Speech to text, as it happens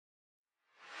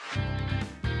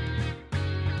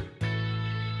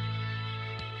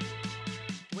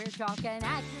We're talking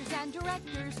actors and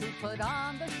directors who put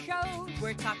on the shows.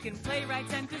 We're talking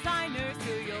playwrights and designers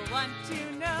who you'll want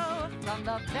to know. From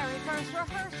the very first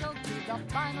rehearsal to the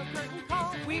final curtain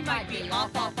call. We might be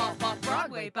off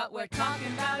Broadway, but we're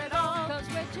talking about it all. 'Cause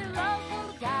we're two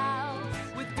local gals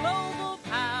with global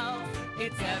pals.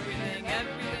 It's everything,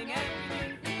 everything,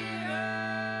 everything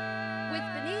theater. with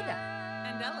Benita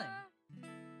And Ellen.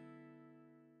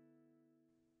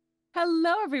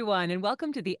 Hello, everyone, and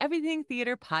welcome to the Everything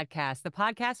Theater Podcast, the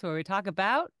podcast where we talk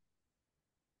about...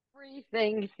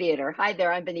 Everything theater. Hi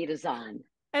there, I'm Benita Zahn.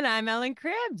 And I'm Ellen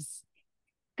Cribbs.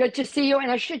 Good to see you. And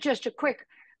I should just a quick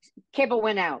cable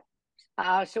went out.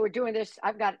 So we're doing this.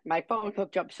 I've got my phone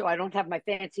hooked up so I don't have my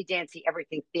fancy dancy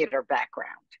everything theater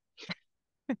background.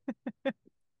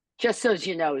 Just so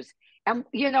you know. And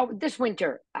this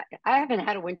winter, I haven't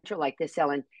had a winter like this,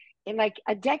 Ellen, in like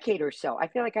a decade or so. I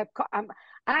feel like I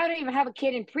don't even have a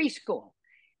kid in preschool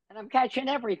and I'm catching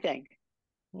everything.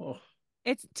 Oh.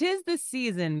 Tis the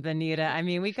season, Benita. I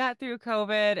mean, we got through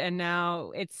COVID and now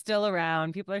it's still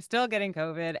around. People are still getting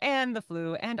COVID and the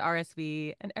flu and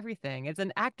RSV and everything. It's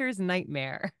an actor's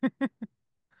nightmare.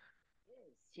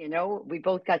 We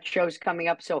both got shows coming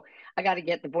up, so I got to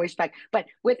get the voice back. But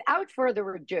without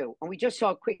further ado, and we just saw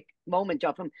a quick moment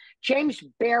of him, James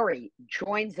Barry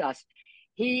joins us.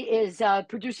 He is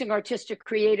producing artistic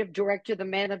creative director, the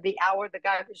man of the hour, the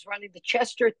guy who's running the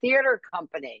Chester Theater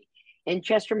Company in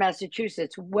Chester,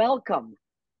 Massachusetts. Welcome.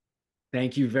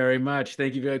 Thank you very much.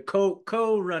 Thank you.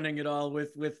 Co-running it all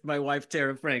with my wife,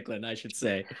 Tara Franklin, I should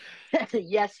say.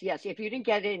 Yes. If you didn't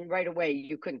get in right away,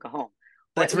 you couldn't go home.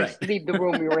 That's right. Leave the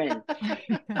room you're in.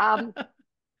 35th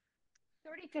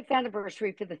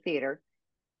anniversary for the theater.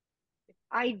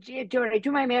 I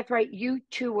do my math right? You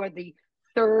two are the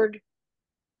third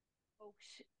folks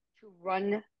to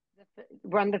run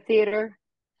the theater.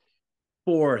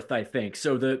 Fourth, I think.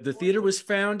 So the theater was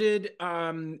founded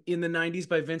in the 90s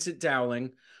by Vincent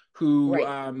Dowling,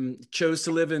 who chose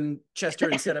to live in Chester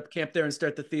and set up camp there and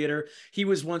start the theater. He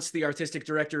was once the artistic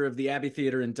director of the Abbey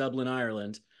Theatre in Dublin,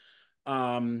 Ireland.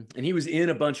 And he was in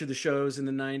a bunch of the shows in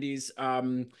the 90s.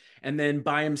 And then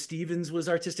Byam Stevens was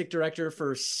artistic director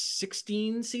for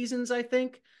 16 seasons, I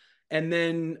think. And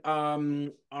then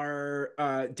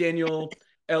our Daniel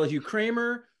Elihu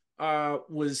Kramer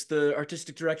was the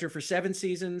artistic director for 7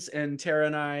 seasons. And Tara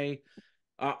and I,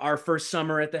 our first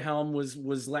summer at the helm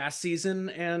was last season,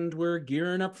 and we're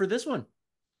gearing up for this one.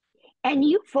 And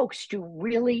you folks do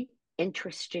really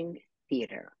interesting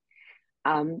theater.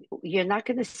 You're not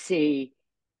going to see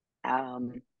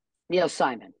Neil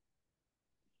Simon.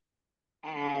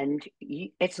 And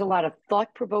it's a lot of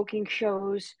thought-provoking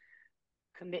shows,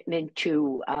 commitment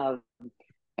to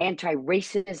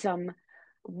anti-racism,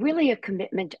 really a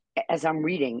commitment, as I'm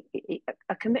reading,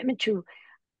 a commitment to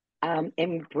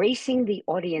embracing the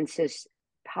audience's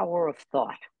power of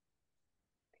thought.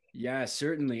 Yeah,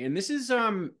 certainly. And this is,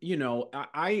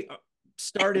 I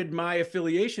started my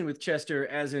affiliation with Chester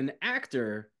as an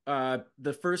actor.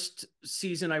 The first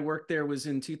season I worked there was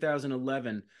in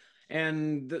 2011.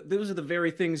 And those are the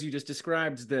very things you just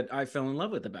described that I fell in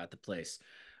love with about the place.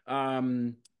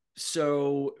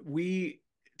 So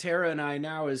Tara and I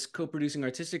now, as co-producing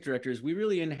artistic directors, we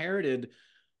really inherited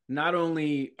not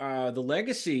only the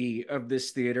legacy of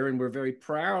this theater, and we're very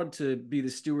proud to be the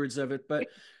stewards of it, but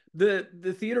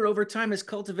the theater over time has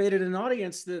cultivated an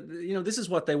audience that, this is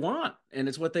what they want and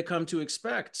it's what they come to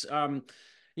expect. A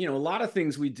lot of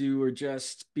things we do are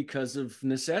just because of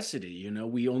necessity.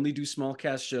 We only do small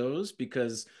cast shows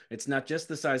because it's not just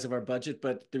the size of our budget,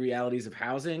 but the realities of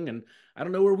housing. And I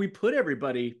don't know where we put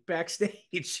everybody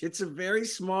backstage. It's a very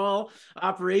small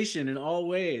operation in all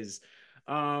ways.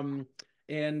 So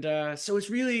it's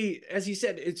really, as you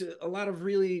said, it's a lot of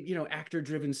really,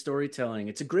 actor-driven storytelling.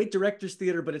 It's a great director's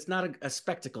theater, but it's not a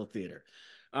spectacle theater.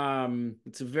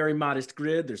 It's a very modest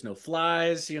grid. There's no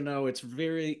flies, it's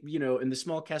very, in the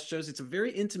small cast shows, it's a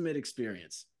very intimate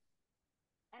experience.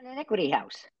 And an equity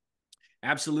house.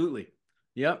 Absolutely.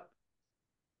 Yep.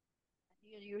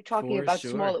 You were talking about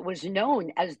small. It was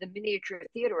known as the miniature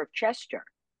theater of Chester.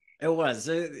 It was,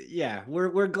 yeah.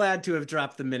 We're glad to have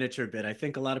dropped the miniature bit. I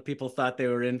think a lot of people thought they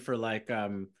were in for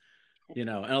and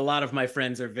a lot of my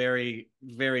friends are very,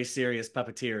 very serious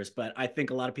puppeteers, but I think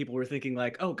a lot of people were thinking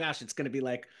oh gosh, it's going to be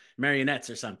like marionettes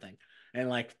or something.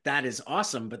 And that is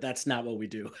awesome, but that's not what we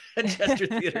do at Chester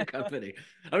Theater Company.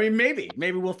 I mean, maybe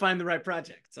we'll find the right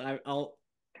project. I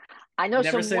know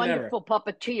some wonderful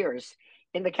puppeteers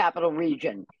in the Capital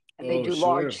Region, and they do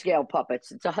large scale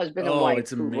puppets. It's a husband and wife.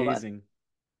 It's amazing.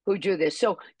 Who do this.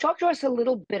 So talk to us a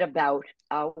little bit about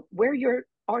where your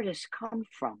artists come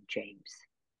from, James.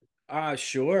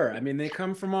 Sure. I mean, they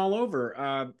come from all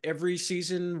over. Every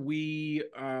season, we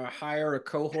hire a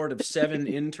cohort of 7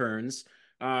 interns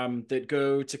that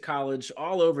go to college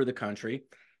all over the country,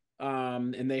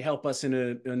 and they help us in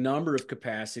a number of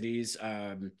capacities.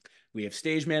 We have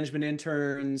stage management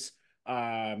interns,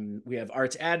 we have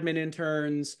arts admin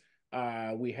interns,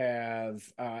 we have,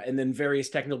 and then various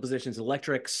technical positions,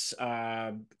 electrics,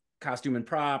 costume and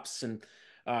props, and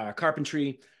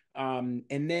carpentry.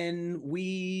 And then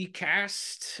we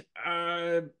cast,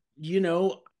 I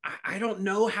don't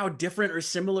know how different or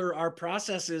similar our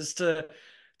process is to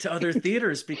other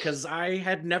theaters because I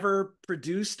had never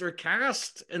produced or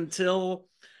cast until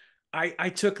I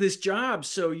took this job.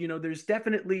 So, there's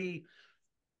definitely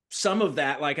some of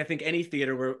that, like I think any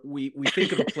theater where we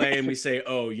think of a play and we say,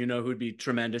 oh, who'd be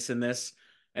tremendous in this?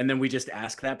 And then we just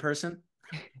ask that person.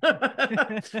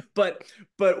 but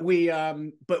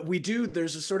we do,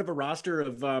 there's a sort of a roster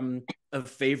of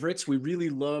favorites. We really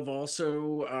love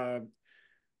also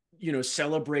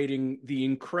celebrating the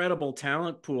incredible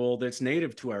talent pool that's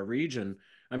native to our region.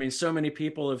 I mean, so many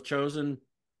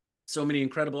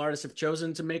incredible artists have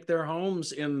chosen to make their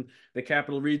homes in the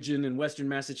capital region in Western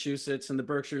Massachusetts and the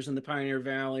Berkshires and the Pioneer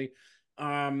Valley.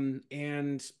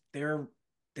 And they're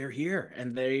here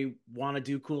and they want to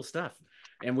do cool stuff.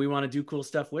 And we want to do cool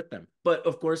stuff with them. But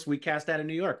of course, we cast out of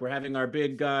New York. We're having our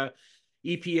big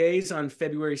EPAs on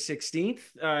February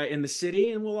 16th in the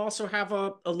city. And we'll also have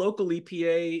a local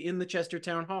EPA in the Chester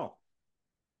Town Hall.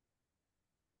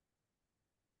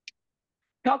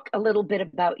 Talk a little bit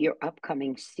about your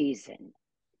upcoming season.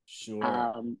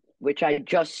 Sure. Which I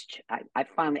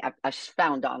finally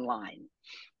found online.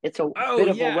 It's a bit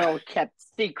of yeah. a well-kept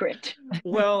secret.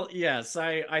 Well, yes,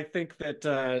 I think that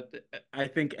I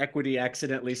think Equity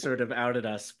accidentally sort of outed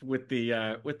us with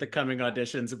the coming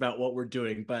auditions about what we're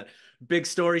doing, but big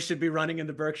story should be running in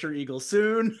the Berkshire Eagle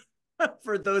soon.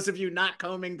 For those of you not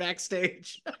combing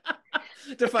backstage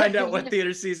to find out what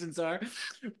theater seasons are.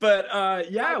 But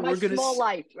yeah, my we're gonna small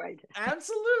life, right?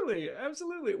 Absolutely.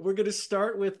 We're gonna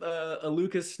start with a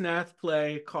Lucas Snath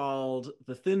play called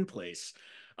The Thin Place.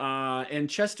 And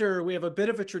Chester, we have a bit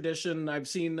of a tradition. I've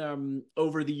seen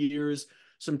over the years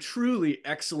some truly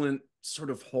excellent sort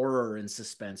of horror and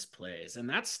suspense plays, and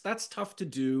that's tough to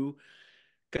do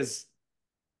because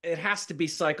it has to be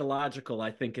psychological, I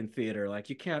think, in theater.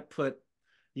 Like you can't put,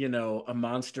 a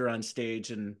monster on stage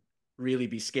and really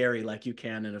be scary like you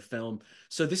can in a film.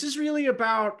 So this is really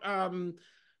about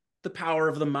the power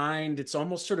of the mind. It's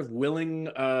almost sort of willing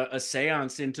a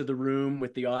seance into the room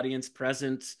with the audience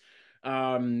present.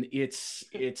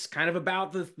 It's kind of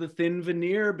about the thin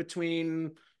veneer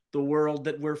between the world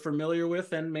that we're familiar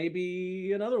with and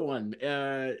maybe another one.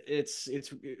 It's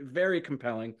very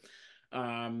compelling.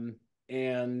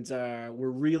 And we're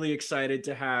really excited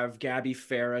to have Gabby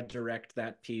Farah direct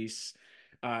that piece.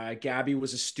 Gabby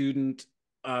was a student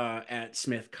at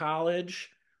Smith College,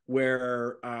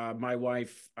 where my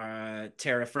wife,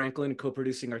 Tara Franklin,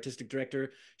 co-producing artistic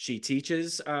director, she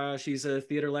teaches. She's a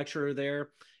theater lecturer there.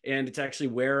 And it's actually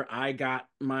where I got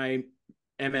my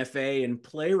MFA in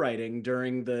playwriting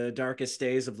during the darkest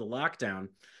days of the lockdown.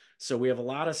 So we have a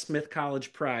lot of Smith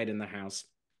College pride in the house.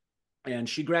 And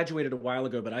she graduated a while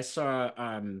ago, but I saw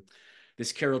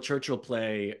this Carol Churchill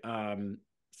play,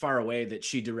 Far Away, that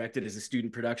she directed as a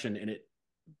student production, and it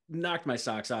knocked my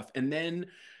socks off. And then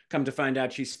come to find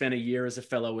out she spent a year as a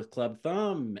fellow with Club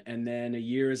Thumb and then a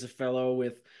year as a fellow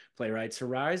with Playwrights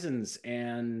Horizons.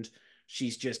 And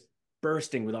she's just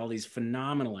bursting with all these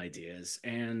phenomenal ideas.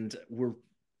 And we're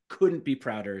couldn't be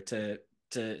prouder to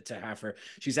have her.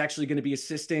 She's actually going to be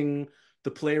assisting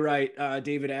the playwright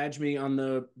David Adjmi on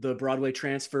the Broadway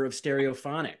transfer of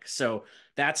Stereophonic. So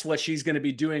that's what she's going to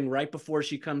be doing right before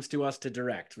she comes to us to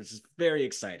direct, which is very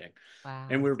exciting. Wow.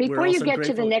 And we're Before also you get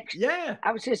grateful. to the next, yeah,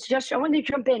 I want to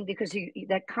jump in because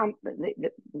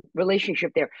the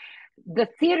relationship there. The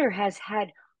theater has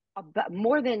had about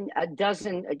more than a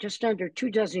dozen, just under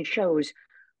 24 shows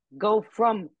go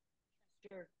from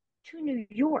to New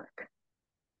York.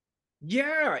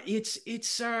 Yeah,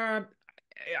 it's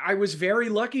I was very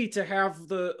lucky to have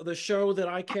the show that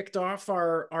I kicked off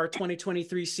our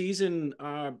 2023 season.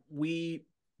 We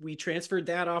transferred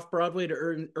that off Broadway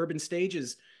to Urban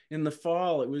Stages in the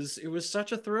fall. It was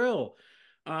such a thrill.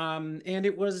 And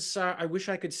it was I wish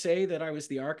I could say that I was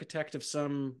the architect of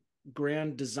some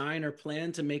grand design or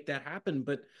plan to make that happen,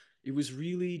 but it was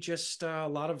really just a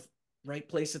lot of right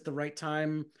place at the right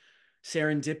time,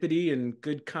 serendipity, and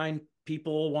good, kind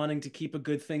people wanting to keep a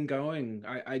good thing going.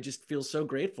 I just feel so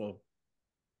grateful.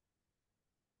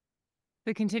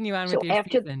 To continue on with So your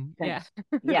after, season. thanks.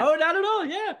 Yeah. Yeah. Oh, not at all.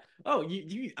 Yeah. Oh,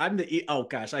 oh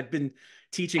gosh, I've been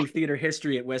teaching theater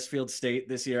history at Westfield State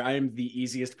this year. I am the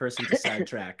easiest person to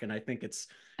sidetrack, and I think it's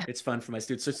fun for my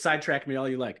students. So sidetrack me all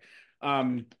you like.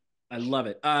 I love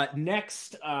it.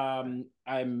 Next,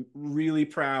 I'm really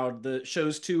proud. The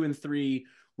shows 2 and 3,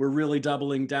 we're really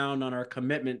doubling down on our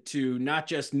commitment to not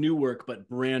just new work, but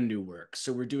brand new work.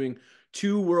 So we're doing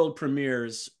 2 world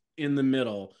premieres in the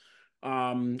middle.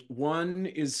 One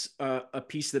is a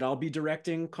piece that I'll be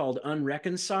directing called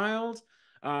Unreconciled,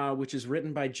 which is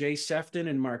written by Jay Sefton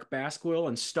and Mark Basquill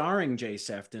and starring Jay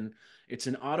Sefton. It's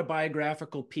an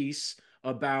autobiographical piece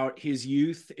about his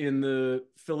youth in the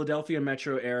Philadelphia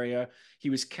metro area.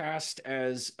 He was cast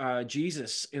as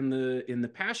Jesus in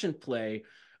the Passion Play,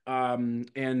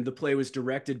 and the play was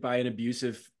directed by an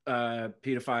abusive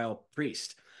pedophile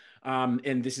priest.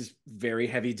 And this is very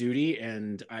heavy duty,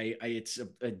 and it's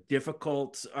a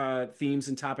difficult themes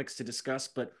and topics to discuss.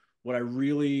 But what I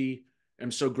really am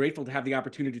so grateful to have the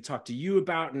opportunity to talk to you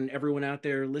about, and everyone out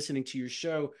there listening to your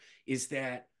show, is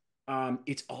that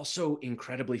it's also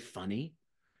incredibly funny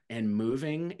and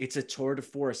moving. It's a tour de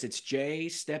force. It's Jay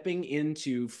stepping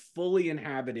into fully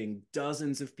inhabiting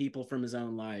dozens of people from his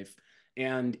own life,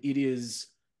 and it is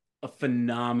a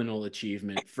phenomenal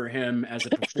achievement for him as a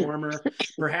performer.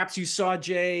 Perhaps you saw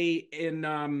Jay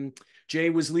in Jay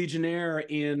was Legionnaire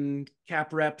in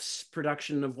Cap Rep's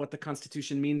production of What the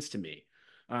Constitution Means to Me.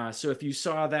 So if you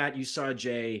saw that, you saw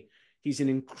Jay. He's an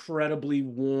incredibly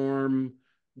warm,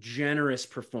 generous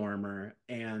performer,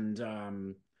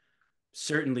 and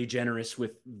certainly generous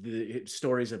with the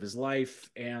stories of his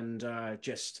life, and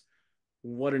just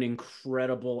what an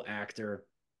incredible actor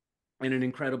and an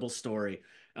incredible story.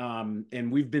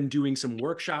 And we've been doing some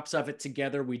workshops of it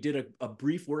together. We did a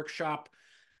brief workshop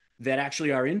that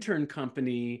actually our intern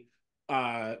company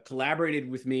collaborated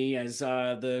with me as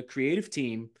the creative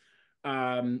team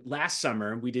last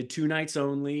summer. We did 2 nights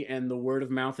only, and the word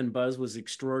of mouth and buzz was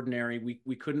extraordinary.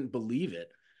 We couldn't believe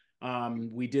it.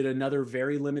 We did another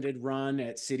very limited run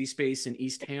at City Space in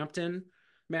East Hampton,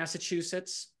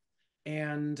 Massachusetts.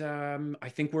 And I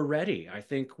think we're ready. I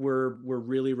think we're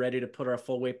really ready to put our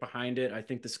full weight behind it. I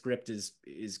think the script is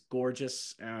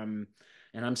gorgeous, and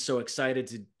I'm so excited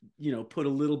to put a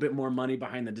little bit more money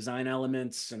behind the design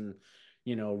elements, and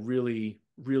really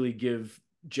give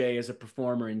Jay as a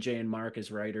performer and Jay and Mark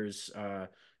as writers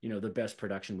the best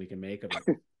production we can make of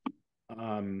it.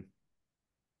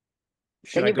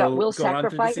 Should Then I you've got go Will on through the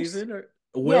Sacrifice. season? Or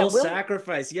Yeah, Will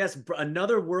Sacrifice? Yes,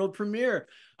 another world premiere.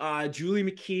 Julie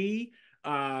McKee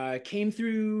came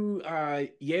through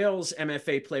Yale's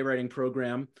MFA playwriting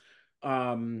program,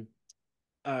 and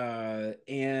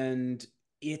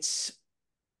it's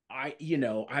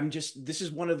this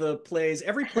is one of the plays.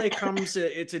 Every play comes,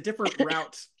 it's a different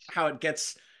route how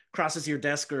it crosses your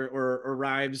desk or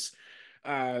arrives.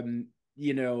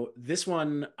 This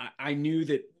one, I knew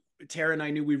that Tara and I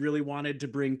knew we really wanted to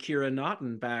bring Kira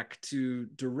Naughton back to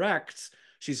direct.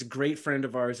 She's a great friend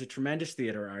of ours, a tremendous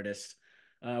theater artist,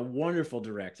 wonderful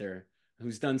director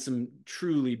who's done some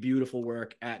truly beautiful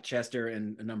work at Chester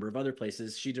and a number of other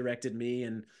places. She directed me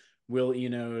and Will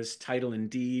Eno's Title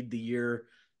Indeed the year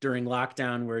during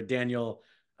lockdown, where Daniel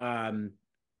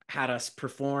had us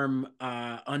perform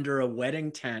under a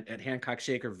wedding tent at Hancock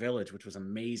Shaker Village, which was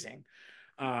amazing.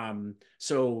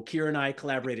 So Kira and I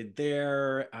collaborated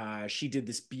there. She did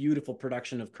this beautiful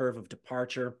production of Curve of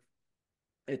Departure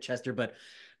at Chester, but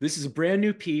this is a brand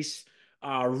new piece,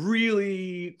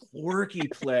 really quirky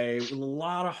play with a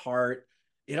lot of heart.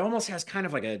 It almost has kind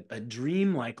of like a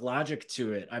dream-like logic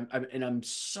to it. I'm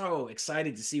so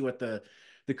excited to see what the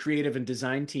creative and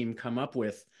design team come up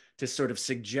with to sort of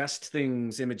suggest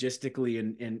things imagistically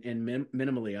and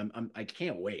minimally. I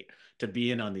can't wait to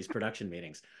be in on these production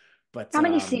meetings. But How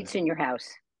many seats in your house?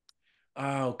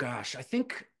 oh gosh, I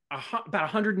think about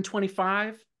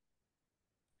 125.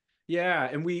 Yeah,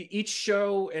 and each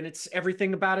show, and it's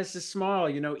everything about us is small.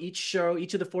 Each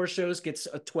of the 4 shows gets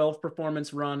a 12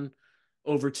 performance run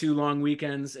over 2 long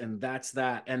weekends, and that's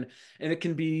that. And it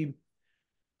can be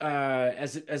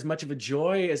as much of a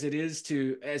joy as it is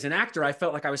as an actor. I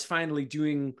felt like I was finally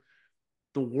doing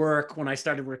the work when I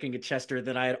started working at Chester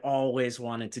that I had always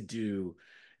wanted to do.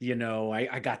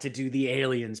 I got to do The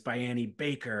Aliens by Annie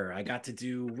Baker. I got to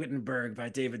do Wittenberg by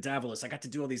David Davalos. I got to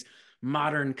do all these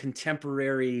modern,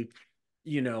 contemporary,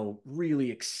 really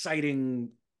exciting,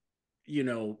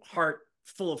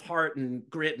 full of heart and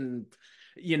grit, and,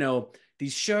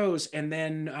 these shows. And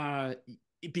then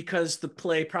because the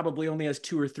play probably only has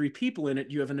 2 or 3 people in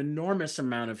it, you have an enormous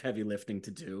amount of heavy lifting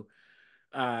to do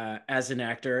as an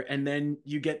actor, and then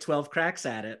you get 12 cracks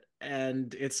at it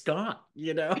and it's gone,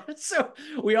 you know? So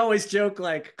we always joke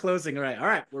like closing, all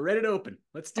right, we're ready to open.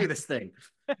 Let's do this thing,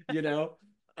 you know?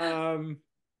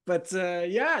 But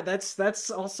yeah, that's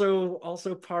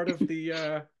also part of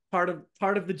the part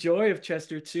of the joy of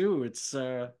Chester too. It's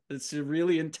a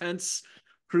really intense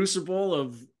crucible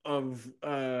of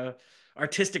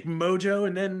artistic mojo,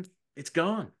 and then it's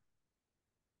gone.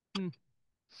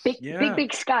 Big Yeah.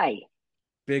 Big Sky.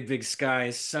 Big Sky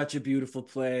is such a beautiful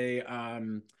play.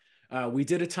 We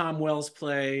did a Tom Wells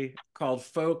play called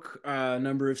Folk a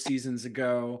number of seasons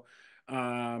ago.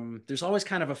 There's always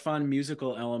kind of a fun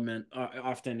musical element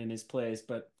often in his plays,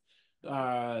 but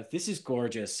this is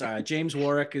gorgeous. James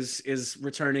Warwick is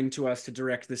returning to us to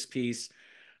direct this piece.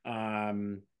 A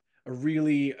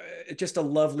really just a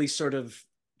lovely sort of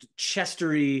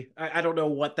Chestery. I don't know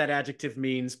what that adjective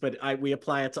means, but we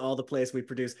apply it to all the plays we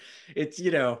produce. It's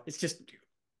it's just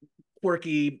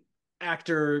quirky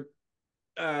actor,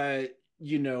 uh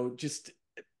just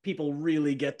people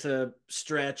really get to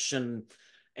stretch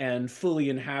and fully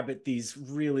inhabit these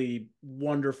really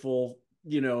wonderful,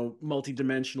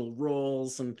 multidimensional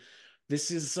roles. And this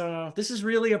is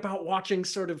really about watching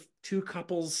sort of two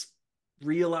couples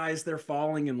realize they're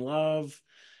falling in love,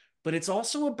 but it's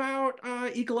also about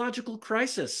ecological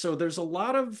crisis. So there's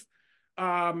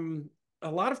um, a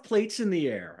lot of plates in the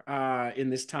air in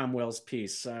this Tom Wells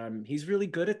piece. He's really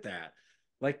good at that.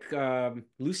 Like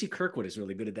Lucy Kirkwood is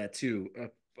really good at that too,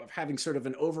 of having sort of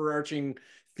an overarching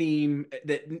theme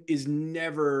that is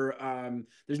never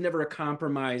there's never a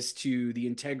compromise to the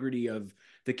integrity of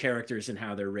the characters and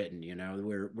how they're written.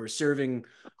 We're serving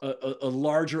a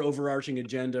larger overarching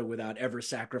agenda without ever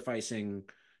sacrificing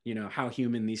how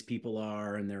human these people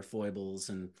are and their foibles,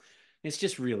 and it's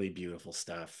just really beautiful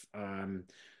stuff.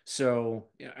 So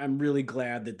yeah, I'm really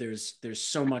glad that there's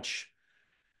so much.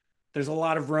 There's a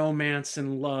lot of romance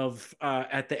and love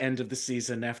at the end of the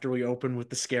season after we open with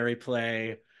the scary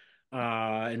play,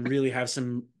 and really have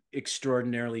some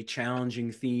extraordinarily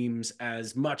challenging themes.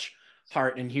 As much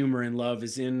heart and humor and love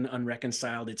is in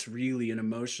Unreconciled, it's really an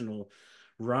emotional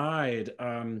ride.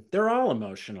 They're all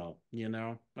emotional.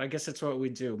 I guess that's what we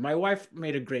do. My wife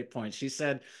made a great point. She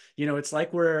said, it's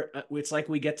like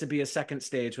we get to be a second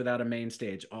stage without a main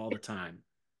stage all the time.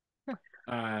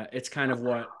 It's kind of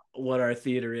what our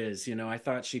theater is. I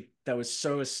thought that was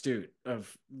so astute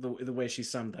of the way she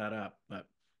summed that up. But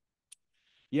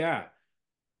yeah,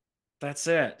 that's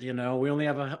it. We only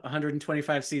have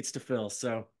 125 seats to fill,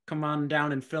 so come on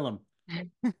down and fill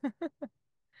them.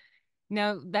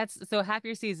 Now, that's so half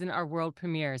your season are world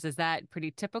premieres. Is that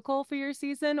pretty typical for your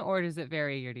season, or does it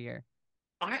vary year to year?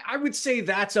 I would say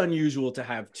that's unusual to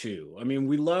have two. I mean,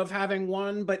 we love having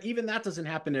one, but even that doesn't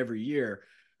happen every year.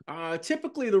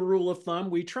 Typically, the rule of thumb,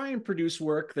 we try and produce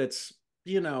work that's,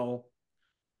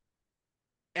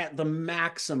 at the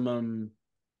maximum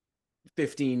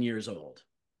 15 years old.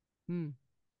 Hmm.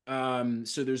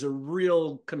 So there's a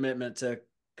real commitment to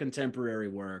contemporary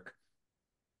work.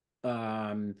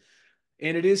 And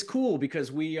it is cool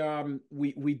because we have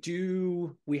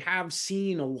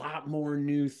seen a lot more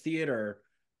new theater.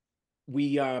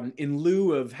 We in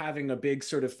lieu of having a big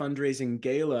sort of fundraising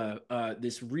gala,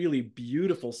 this really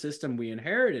beautiful system we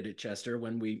inherited at Chester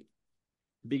when we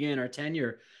began our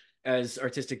tenure as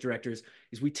artistic directors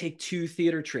is we take 2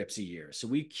 theater trips a year. So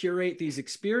we curate these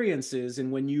experiences,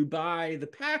 and when you buy the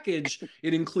package,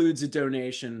 it includes a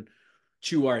donation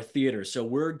to our theater. So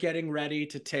we're getting ready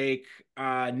to take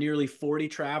nearly 40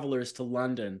 travelers to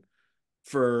London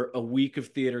for a week of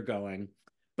theater going.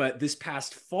 But this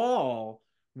past fall,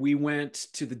 we went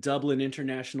to the Dublin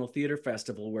International Theater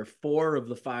Festival, where 4 of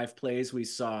the 5 plays we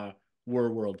saw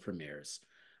were world premieres.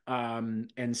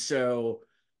 And so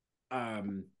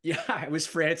yeah, I was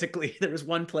frantically, there was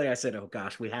one play I said, oh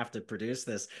gosh, we have to produce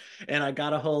this. And I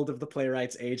got a hold of the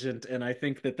playwright's agent, and I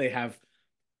think that they have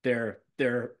their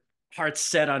hearts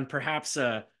set on perhaps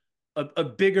a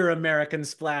bigger American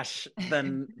splash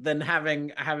than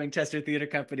having Chester Theater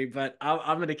Company. But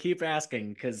I'm going to keep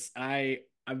asking because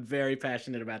I'm very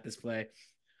passionate about this play.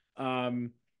 But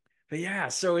yeah,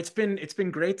 so it's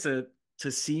been great to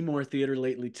see more theater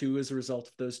lately too as a result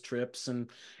of those trips. And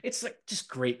it's like just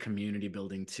great community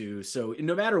building too. So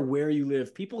no matter where you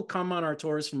live, people come on our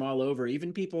tours from all over,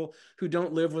 even people who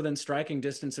don't live within striking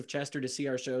distance of Chester to see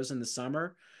our shows in the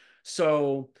summer.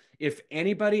 So if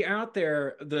anybody out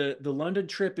there, the London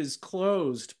trip is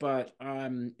closed, but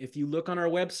if you look on our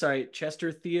website,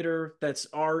 Chester Theater, that's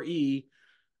RE,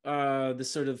 the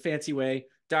sort of fancy way,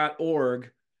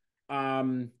 .org,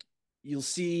 you'll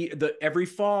see that every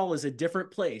fall is a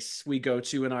different place we go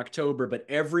to in October, but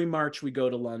every March we go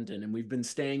to London, and we've been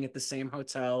staying at the same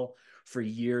hotel for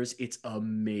years. It's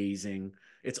amazing.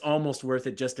 It's almost worth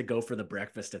it just to go for the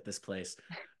breakfast at this place.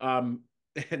 And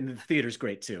the theater's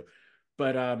great too.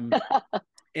 But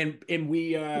and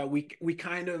we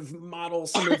kind of model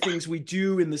some of the things we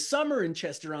do in the summer in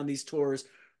Chester on these tours,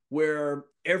 where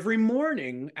every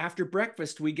morning after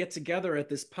breakfast we get together at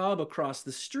this pub across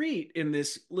the street in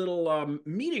this little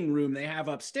meeting room they have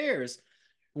upstairs.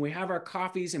 We have our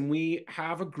coffees and we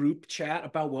have a group chat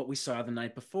about what we saw the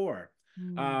night before.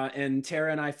 And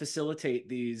Tara and I facilitate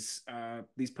these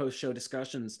post-show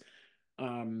discussions.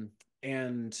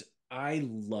 And I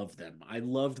love them. I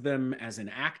loved them as an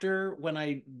actor when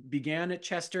I began at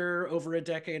Chester over a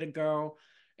decade ago.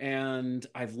 And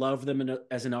I've loved them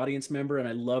as an audience member, and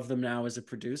I love them now as a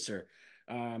producer.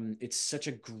 It's such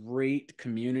a great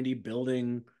community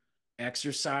building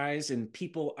exercise, and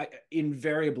people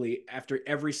invariably after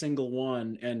every single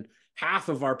one, and half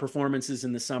of our performances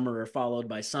in the summer are followed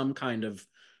by some kind of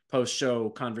post-show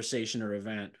conversation or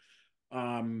event.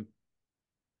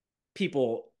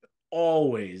 People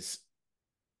always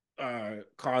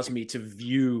cause me to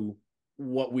view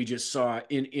what we just saw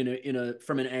in a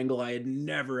from an angle I had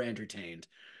never entertained.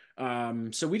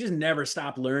 So we just never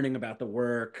stop learning about the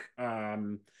work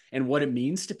and what it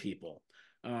means to people.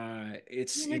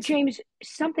 It's James,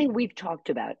 something we've talked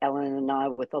about, Ellen and I,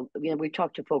 we've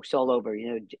talked to folks all over,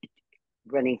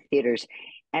 running theaters,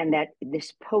 and that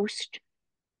this post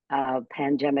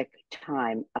pandemic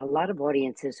time, a lot of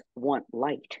audiences want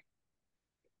light.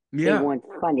 Yeah. They want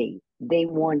funny. They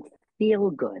want feel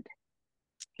good.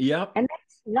 Yep. And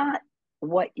that's not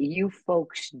what you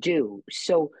folks do.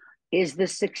 So is the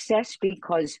success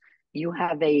because you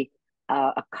have a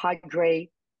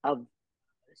cadre of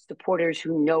supporters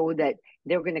who know that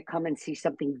they're going to come and see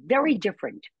something very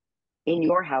different in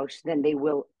your house than they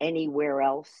will anywhere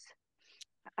else?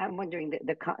 I'm wondering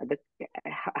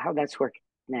how that's working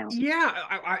now. Yeah,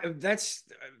 that's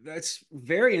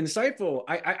very insightful.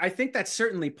 I think that's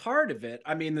certainly part of it.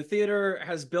 I mean, the theater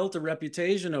has built a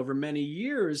reputation over many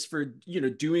years for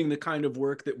doing the kind of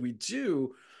work that we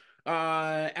do.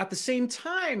 At the same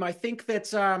time, I think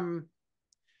that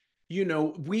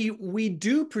we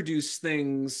do produce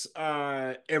things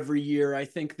every year. I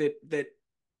think that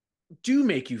do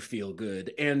make you feel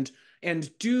good and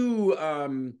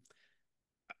do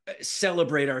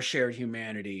celebrate our shared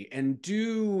humanity and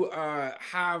do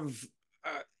have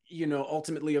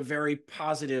ultimately a very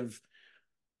positive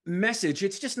message.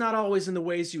 It's just not always in the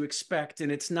ways you expect,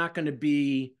 and it's not going to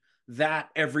be that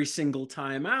every single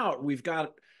time out. We've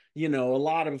got a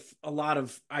lot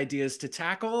of ideas to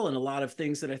tackle and a lot of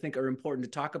things that I think are important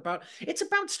to talk about. It's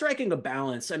about striking a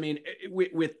balance. I mean,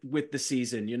 with the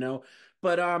season,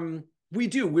 but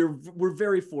we're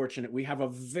very fortunate. We have a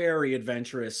very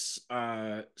adventurous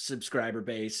subscriber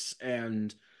base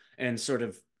and sort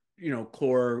of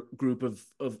core group of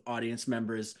audience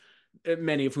members,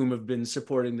 many of whom have been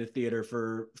supporting the theater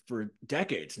for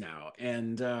decades now,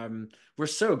 and we're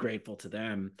so grateful to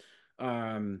them.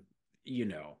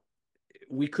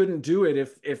 We couldn't do it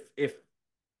if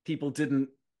people didn't,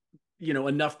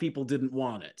 enough people didn't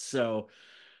want it. So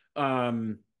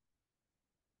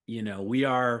we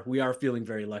are feeling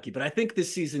very lucky, but I think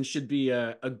this season should be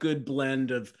a good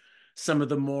blend of some of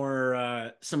the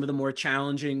more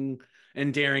challenging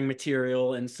and daring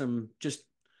material and some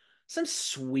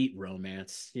sweet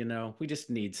romance. We just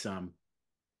need some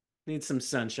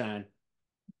sunshine.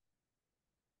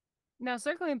 Now,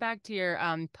 circling back to your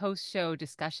post-show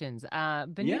discussions,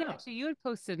 Benita, actually, you had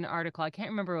posted an article, I can't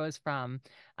remember where it was from,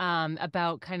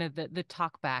 about kind of the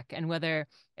talk back and whether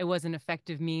it was an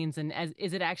effective means and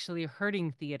is it actually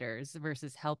hurting theaters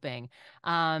versus helping?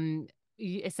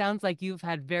 It sounds like you've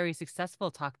had very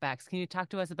successful talkbacks. Can you talk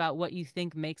to us about what you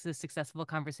think makes a successful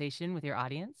conversation with your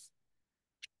audience?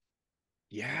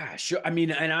 Yeah, sure. I mean,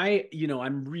 and I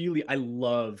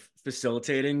love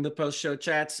facilitating the post-show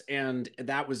chats, and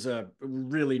that was a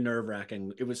really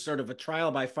nerve-wracking. It was sort of a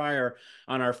trial by fire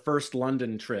on our first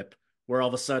London trip, where all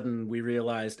of a sudden we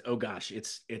realized, oh gosh,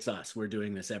 it's us. We're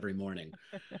doing this every morning.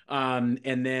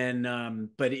 And then,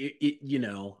 but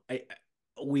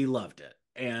we loved it,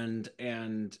 and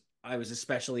I was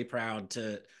especially proud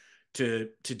to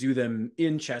do them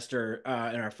in Chester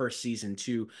in our first season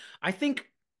too.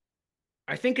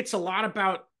 I think it's a lot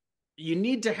about, you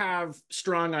need to have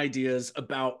strong ideas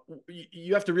about,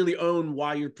 you have to really own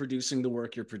why you're producing the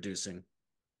work you're producing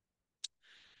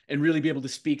and really be able to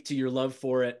speak to your love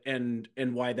for it and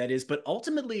why that is. But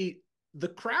ultimately, the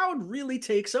crowd really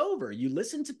takes over. You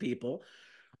listen to people.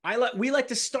 We like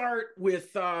to start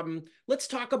with, let's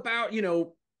talk about,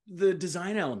 the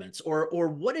design elements or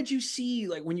what did you see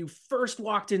like when you first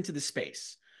walked into the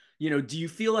space? Do you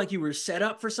feel like you were set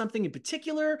up for something in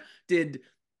particular? Did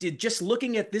just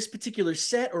looking at this particular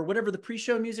set or whatever the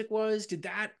pre-show music was, did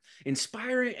that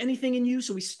inspire anything in you?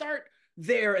 So we start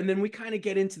there, and then we kind of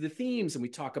get into the themes, and we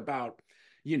talk about,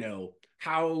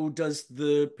 how does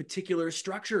the particular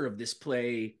structure of this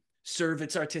play serve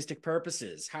its artistic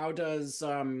purposes? How does,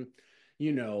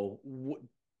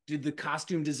 did the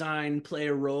costume design play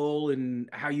a role in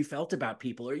how you felt about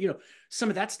people, or, some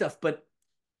of that stuff. But,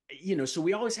 so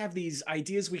we always have these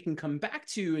ideas we can come back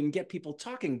to and get people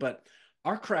talking, but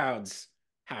our crowds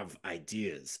have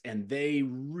ideas, and they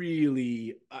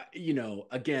really,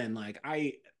 again, like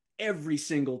every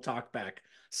single talkback,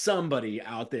 somebody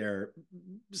out there,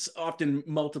 often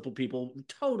multiple people,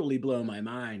 totally blow my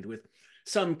mind with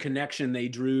some connection they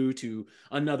drew to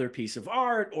another piece of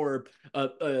art, or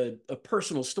a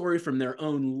personal story from their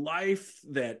own life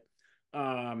that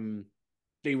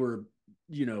they were,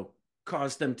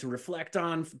 caused them to reflect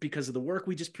on because of the work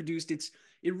we just produced. It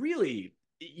really,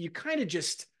 you kind of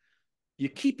just, you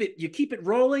keep it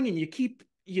rolling, and you keep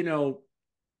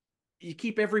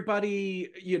everybody,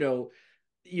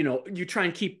 you try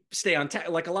and stay on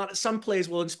like some plays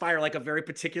will inspire like a very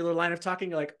particular line of talking.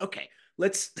 You're like, okay,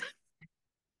 let's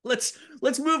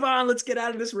let's move on, let's get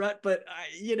out of this rut. But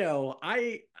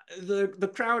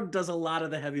the crowd does a lot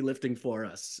of the heavy lifting for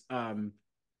us,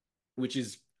 which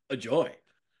is a joy,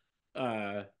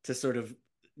 to sort of,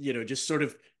 just sort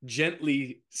of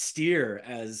gently steer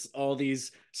as all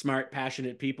these smart,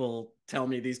 passionate people tell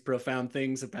me these profound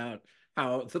things about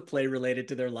how the play related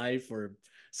to their life or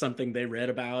something they read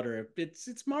about, or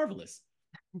it's marvelous.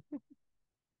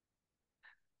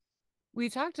 We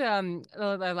talked our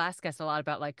last guest a lot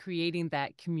about like creating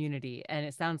that community, and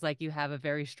it sounds like you have a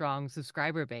very strong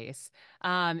subscriber base.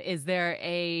 Is there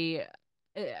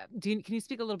can you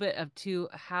speak a little bit to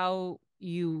how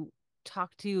you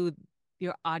talk to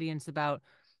your audience about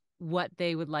what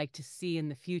they would like to see in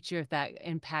the future, if that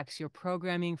impacts your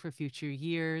programming for future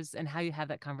years, and how you have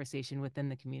that conversation within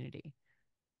the community?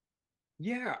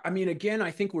 Yeah, I mean, again,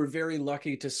 I think we're very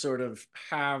lucky to sort of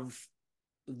have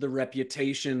the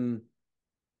reputation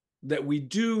that we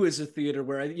do as a theater,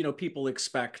 where, people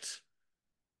expect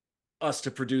us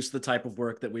to produce the type of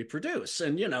work that we produce.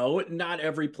 And, not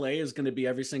every play is going to be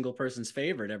every single person's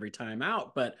favorite every time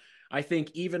out. But I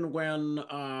think even when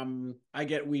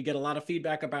we get a lot of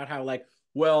feedback about how, like,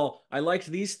 well, I liked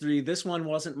these three, this one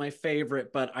wasn't my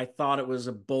favorite, but I thought it was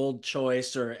a bold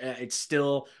choice, or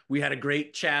we had a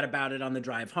great chat about it on the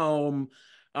drive home.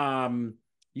 And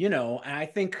I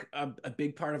think a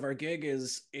big part of our gig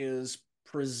is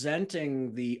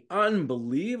presenting the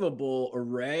unbelievable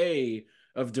array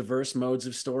of diverse modes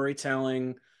of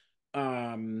storytelling,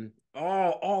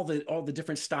 all the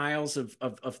different styles of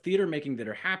theater making that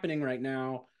are happening right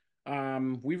now.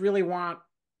 We really want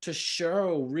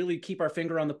to really keep our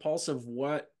finger on the pulse of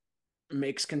what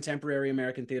makes contemporary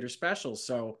American theater special.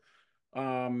 So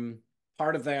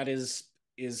part of that is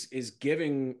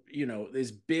giving,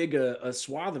 as big a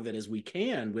swath of it as we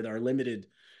can with our limited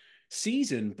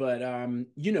season. But some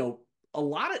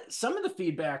of the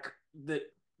feedback that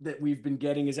we've been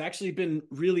getting has actually been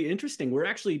really interesting. We're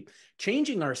actually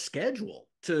changing our schedule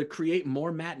to create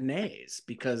more matinees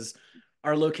because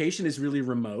our location is really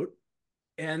remote,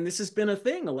 and this has been a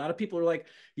thing. A lot of people are like,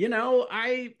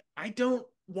 I don't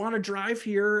want to drive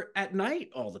here at night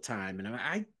all the time, and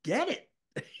I get it.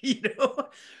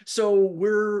 So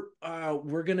we're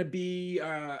gonna be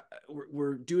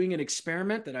we're doing an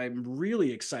experiment that I'm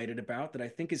really excited about, that I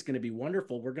think is going to be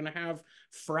wonderful. We're gonna have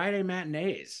Friday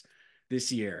matinees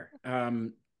this year,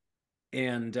 and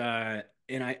I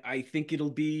think it'll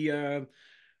be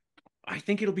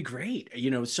great.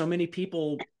 So many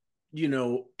people,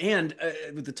 and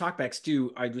with the talkbacks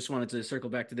too. I just wanted to circle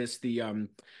back to this.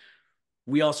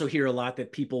 We also hear a lot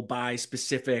that people buy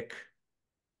specific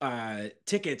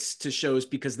tickets to shows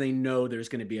because they know there's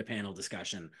going to be a panel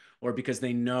discussion, or because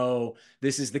they know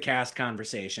this is the cast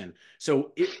conversation.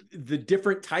 So the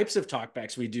different types of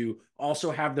talkbacks we do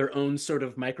also have their own sort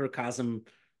of microcosm,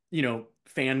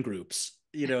 fan groups,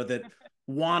 that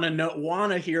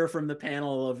want to hear from the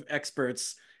panel of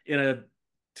experts in a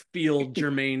field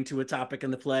germane to a topic in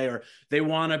the play, or they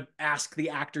want to ask the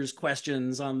actors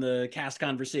questions on the cast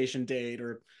conversation date,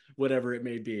 or whatever it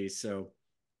may be. So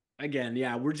again,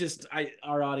 yeah,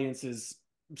 our audiences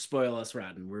spoil us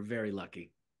rotten. We're very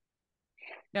lucky.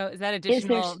 Now, is that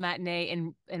additional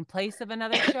matinee in place of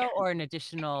another show, or an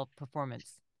additional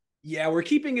performance? Yeah, we're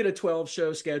keeping it a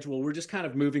 12-show schedule. We're just kind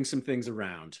of moving some things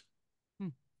around.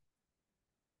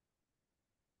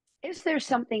 Is there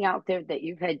something out there that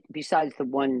you've had besides the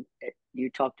one that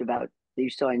you talked about that you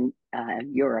saw in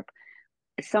Europe?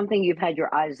 something you've had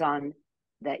your eyes on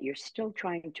that you're still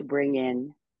trying to bring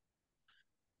in?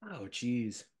 Oh,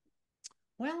 geez.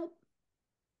 Well,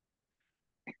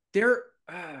 there.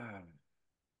 I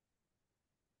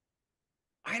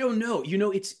don't know.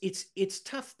 It's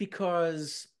tough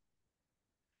because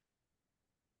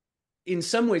in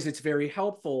some ways it's very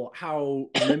helpful how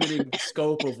limiting the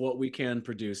scope of what we can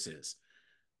produce is,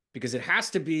 because it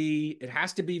has to be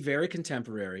very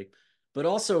contemporary, but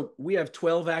also we have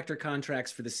 12 actor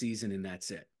contracts for the season and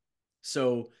that's it.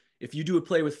 So if you do a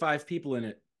play with 5 people in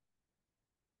it,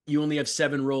 you only have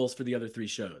 7 roles for the other 3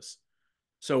 shows.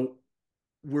 So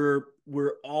we're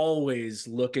always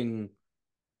looking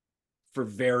for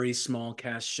very small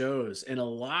cast shows and a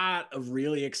lot of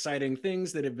really exciting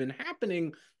things that have been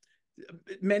happening.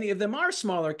 Many of them are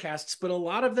smaller casts, but a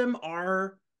lot of them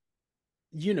are,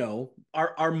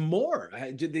 are more.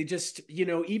 They just,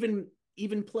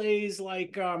 even plays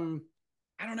like I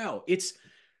don't know.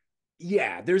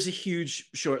 There's a huge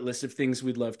short list of things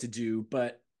we'd love to do,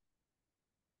 but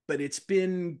it's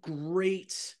been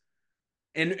great.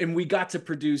 And we got to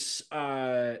produce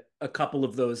a couple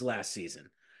of those last season.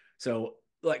 So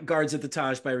like Guards at the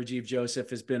Taj by Rajiv Joseph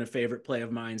has been a favorite play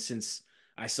of mine since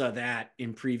I saw that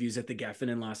in previews at the Geffen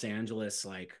in Los Angeles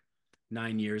like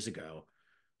 9 years ago.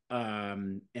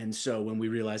 And so when we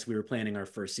realized we were planning our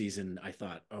first season, I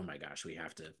thought, oh my gosh, we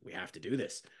have to do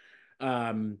this.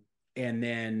 And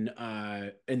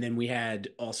then we had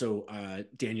also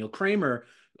Daniel Kramer,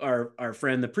 our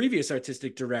friend, the previous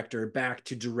artistic director, back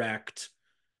to direct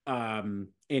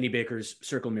Annie Baker's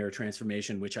Circle Mirror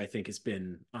Transformation, which I think has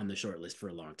been on the short list for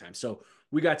a long time. So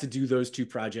we got to do those 2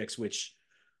 projects, which,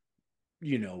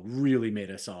 really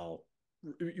made us all,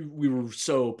 we were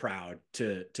so proud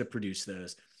to produce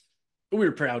those. We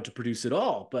were proud to produce it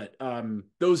all, but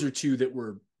those are 2 that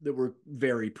were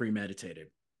very premeditated.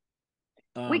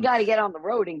 We got to get on the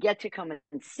road and get to come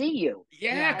and see you.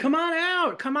 Yeah, come on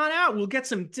out. We'll get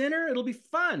some dinner. It'll be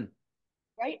fun.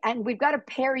 Right. And we've got to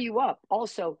pair you up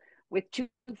also with 2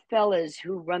 fellas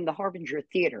who run the Harbinger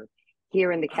Theater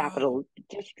here in the Capital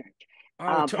District.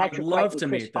 I'd love to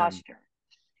meet them. Foster.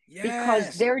 Yes.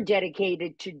 Because they're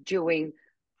dedicated to doing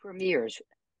premieres.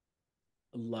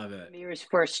 Love it. Premieres,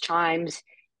 first times.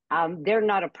 They're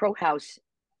not a pro house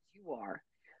as you are,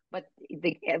 but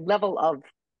the level of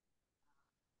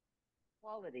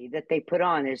quality that they put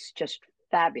on is just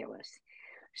fabulous.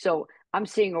 So I'm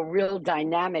seeing a real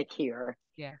dynamic here.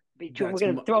 Yeah. We're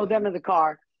going to throw them in the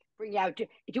car, bring out.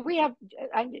 Do we have?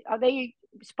 Are they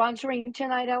sponsoring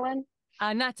tonight, Ellen?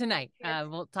 Not tonight.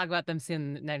 We'll talk about them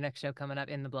soon. Their next show coming up,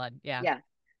 In the Blood. Yeah. Yeah.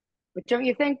 But don't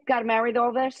you think got married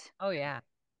all this? Oh yeah.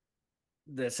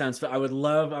 That sounds fun. I would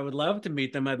love to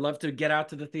meet them. I'd love to get out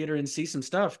to the theater and see some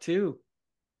stuff too.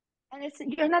 And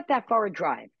you're not that far a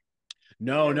drive.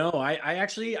 No. I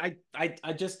actually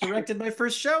just directed my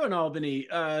first show in Albany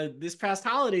this past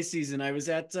holiday season. I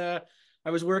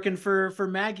was working for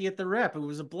Maggie at the Rep. It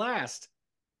was a blast.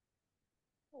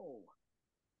 Oh.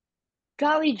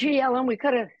 Golly gee, Ellen, we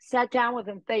could have sat down with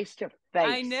him face to face.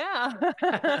 I know.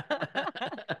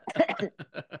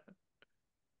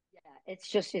 Yeah,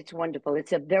 it's wonderful.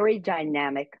 It's a very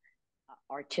dynamic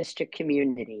artistic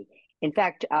community. In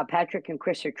fact, Patrick and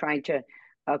Chris are trying to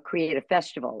create a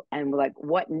festival, and we're like,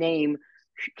 what name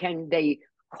can they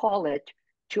call it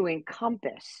to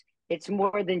encompass? It's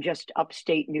more than just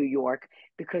upstate New York,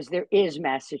 because there is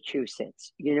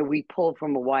Massachusetts. We pull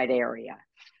from a wide area.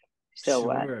 So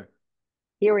sure.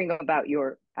 Hearing about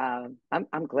your, I'm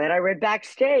glad I read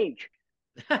backstage.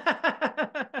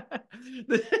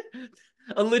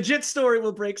 A legit story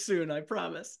will break soon, I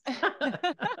promise. But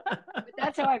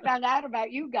that's how I found out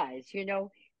about you guys,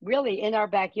 really in our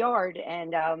backyard,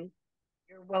 and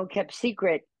your well-kept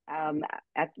secret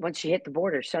once you hit the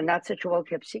border. So not such a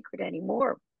well-kept secret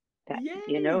anymore.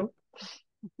 Yay.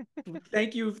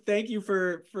 Thank you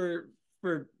for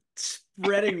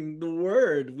spreading the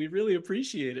word. We really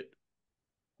appreciate it.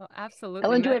 Well, absolutely.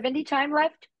 Ellen, do you have any time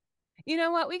left? You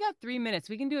know what? We got 3 minutes.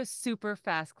 We can do a super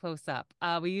fast close up.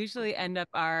 We usually end up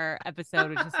our episode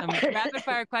with just some rapid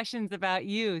fire questions about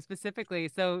you specifically.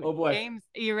 So, oh boy. James,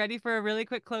 are you ready for a really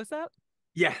quick close up?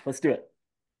 Yeah, let's do it.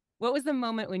 What was the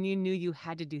moment when you knew you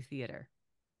had to do theater?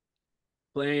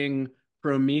 Playing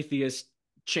Prometheus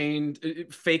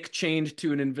fake chained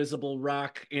to an invisible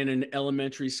rock in an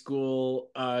elementary school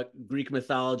Greek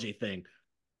mythology thing.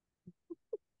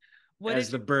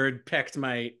 As the bird pecked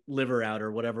my liver out,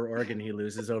 or whatever organ he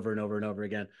loses, over and over and over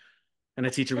again. And the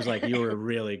teacher was like, you were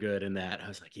really good in that. I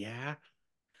was like, yeah.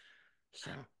 So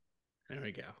there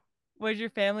we go. What did your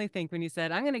family think when you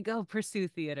said, I'm going to go pursue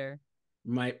theater?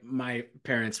 My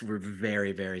parents were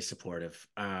very, very supportive.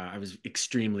 I was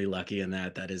extremely lucky in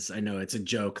that. That is, I know it's a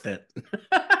joke that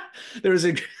there was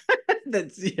a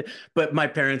that's, but my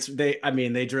parents,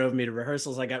 they drove me to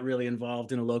rehearsals. I got really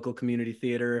involved in a local community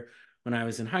theater when I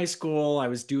was in high school. I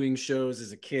was doing shows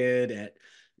as a kid at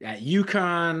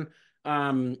UConn.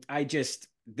 I just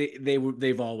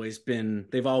they've always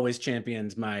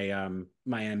championed my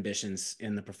ambitions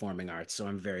in the performing arts. So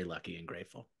I'm very lucky and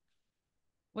grateful.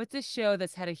 What's a show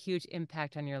that's had a huge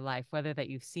impact on your life, whether that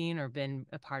you've seen or been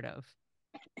a part of?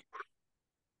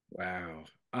 Wow.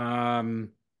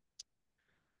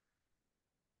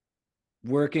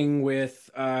 Working with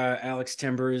Alex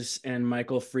Timbers and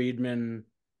Michael Friedman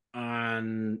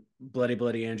on Bloody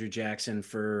Bloody Andrew Jackson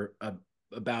for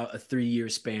about a 3-year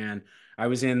span. I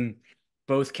was in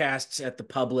both casts at the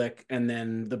Public and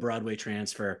then the Broadway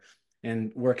transfer,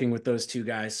 and working with those two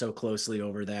guys so closely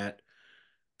over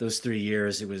those 3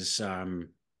 years, it was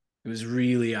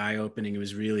really eye-opening. It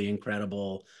was really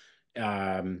incredible.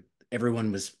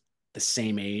 Everyone was the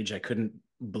same age. I couldn't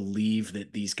believe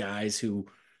that these guys who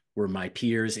were my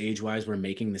peers age-wise were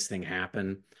making this thing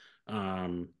happen.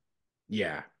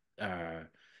 Yeah,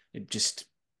 it just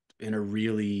in a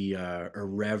really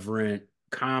irreverent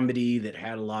comedy that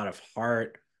had a lot of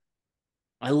heart.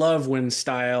 I love when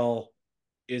style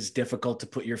is difficult to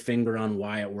put your finger on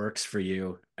why it works for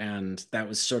you. And that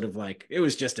was sort of like, it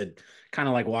was just a kind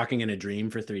of like walking in a dream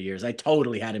for 3 years. I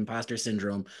totally had imposter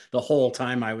syndrome the whole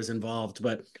time I was involved,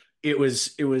 but it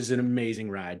was an amazing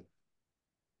ride.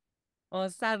 Well,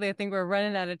 sadly, I think we're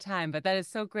running out of time, but that is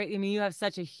so great. I mean, you have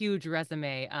such a huge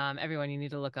resume. Everyone, you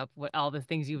need to look up what all the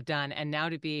things you've done, and now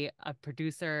to be a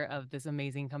producer of this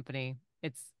amazing company,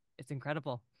 it's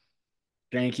incredible.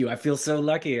 Thank you. I feel so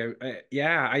lucky.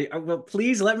 Yeah, I will.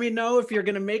 Please let me know if you're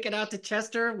going to make it out to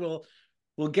Chester.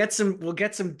 We'll get some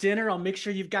dinner. I'll make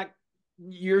sure you've got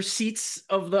your seats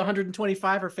of the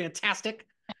 125 are fantastic.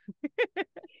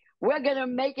 We're going to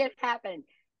make it happen.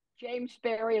 James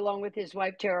Barry, along with his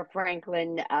wife, Tara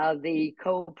Franklin, the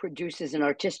co-producers and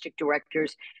artistic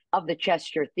directors of the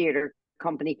Chester Theater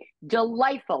Company.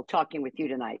 Delightful talking with you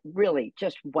tonight. Really,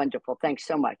 just wonderful. Thanks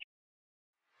so much.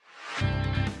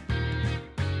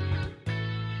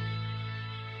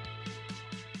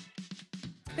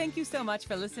 Thank you so much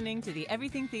for listening to the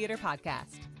Everything Theater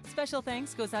podcast. Special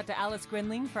thanks goes out to Alice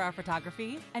Grinling for our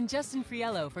photography and Justin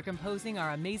Friello for composing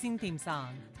our amazing theme song.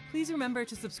 Please remember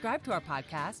to subscribe to our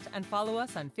podcast and follow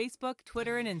us on Facebook,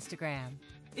 Twitter, and Instagram.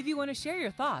 If you want to share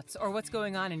your thoughts or what's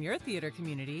going on in your theater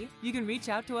community, you can reach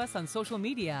out to us on social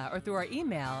media or through our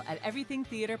email at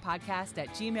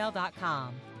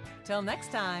everythingtheaterpodcast@gmail.com. Till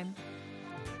next time,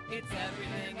 it's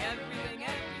everything, everything,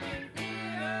 everything.